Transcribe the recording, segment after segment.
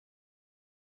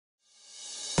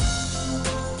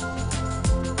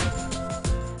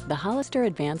The Hollister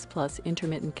Advanced Plus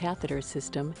Intermittent Catheter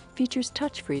System features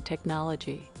touch-free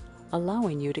technology,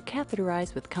 allowing you to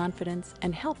catheterize with confidence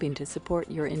and helping to support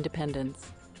your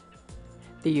independence.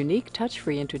 The unique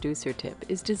touch-free introducer tip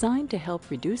is designed to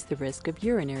help reduce the risk of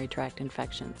urinary tract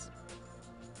infections.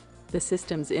 The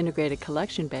system's integrated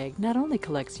collection bag not only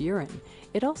collects urine,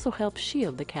 it also helps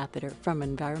shield the catheter from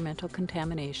environmental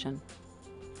contamination.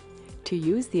 To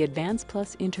use the Advanced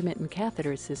Plus Intermittent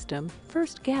Catheter System,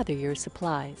 first gather your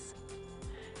supplies.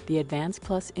 The Advanced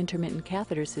Plus Intermittent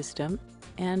Catheter System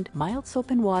and mild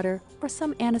soap and water or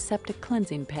some antiseptic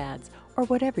cleansing pads or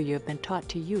whatever you have been taught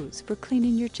to use for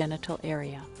cleaning your genital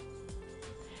area.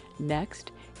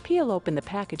 Next, peel open the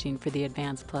packaging for the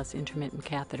Advanced Plus Intermittent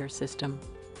Catheter System.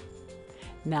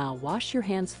 Now wash your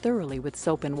hands thoroughly with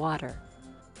soap and water.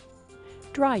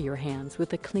 Dry your hands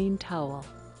with a clean towel.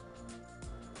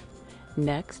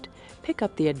 Next, pick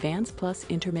up the Advanced Plus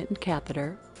Intermittent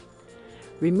Catheter.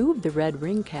 Remove the red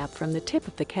ring cap from the tip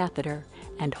of the catheter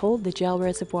and hold the gel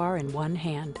reservoir in one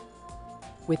hand.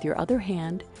 With your other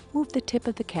hand, move the tip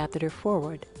of the catheter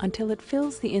forward until it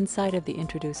fills the inside of the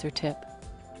introducer tip.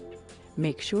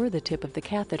 Make sure the tip of the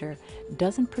catheter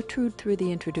doesn't protrude through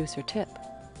the introducer tip.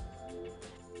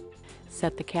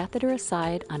 Set the catheter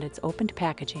aside on its opened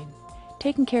packaging,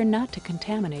 taking care not to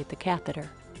contaminate the catheter.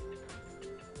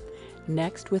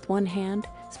 Next, with one hand,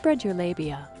 spread your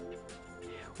labia.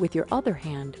 With your other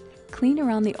hand, clean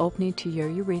around the opening to your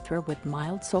urethra with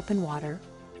mild soap and water,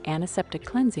 antiseptic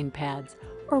cleansing pads,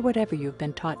 or whatever you've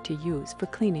been taught to use for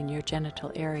cleaning your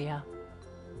genital area.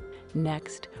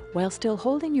 Next, while still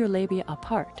holding your labia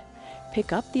apart,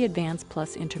 pick up the Advanced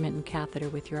Plus Intermittent Catheter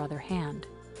with your other hand.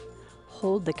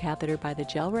 Hold the catheter by the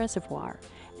gel reservoir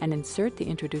and insert the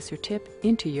introducer tip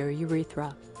into your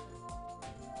urethra.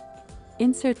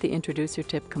 Insert the introducer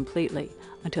tip completely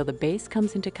until the base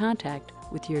comes into contact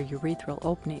with your urethral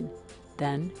opening.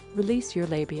 Then release your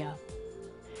labia.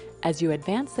 As you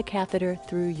advance the catheter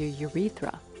through your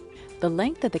urethra, the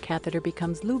length of the catheter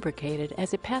becomes lubricated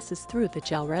as it passes through the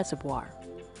gel reservoir.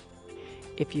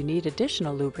 If you need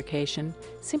additional lubrication,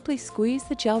 simply squeeze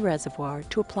the gel reservoir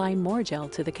to apply more gel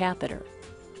to the catheter.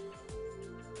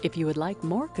 If you would like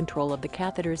more control of the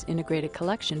catheter's integrated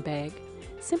collection bag,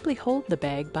 simply hold the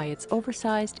bag by its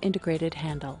oversized integrated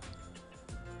handle.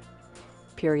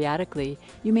 Periodically,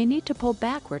 you may need to pull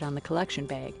backward on the collection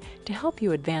bag to help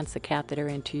you advance the catheter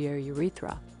into your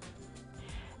urethra.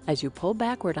 As you pull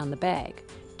backward on the bag,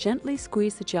 gently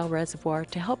squeeze the gel reservoir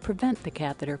to help prevent the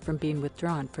catheter from being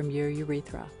withdrawn from your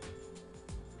urethra.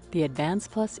 The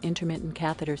Advanced Plus Intermittent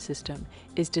Catheter System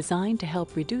is designed to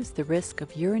help reduce the risk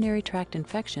of urinary tract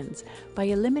infections by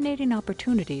eliminating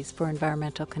opportunities for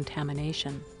environmental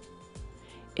contamination.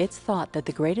 It's thought that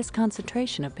the greatest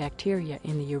concentration of bacteria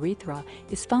in the urethra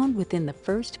is found within the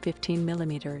first 15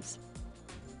 millimeters.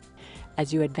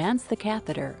 As you advance the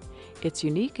catheter, its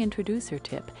unique introducer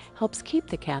tip helps keep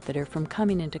the catheter from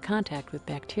coming into contact with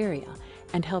bacteria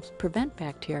and helps prevent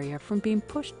bacteria from being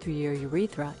pushed through your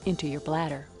urethra into your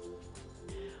bladder.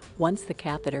 Once the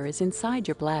catheter is inside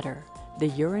your bladder, the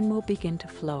urine will begin to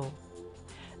flow.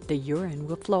 The urine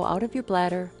will flow out of your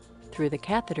bladder, through the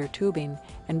catheter tubing,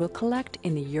 and will collect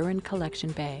in the urine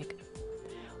collection bag.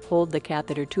 Hold the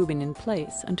catheter tubing in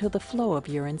place until the flow of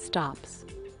urine stops.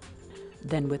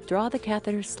 Then withdraw the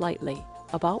catheter slightly,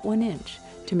 about 1 inch,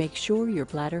 to make sure your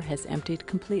bladder has emptied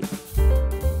completely.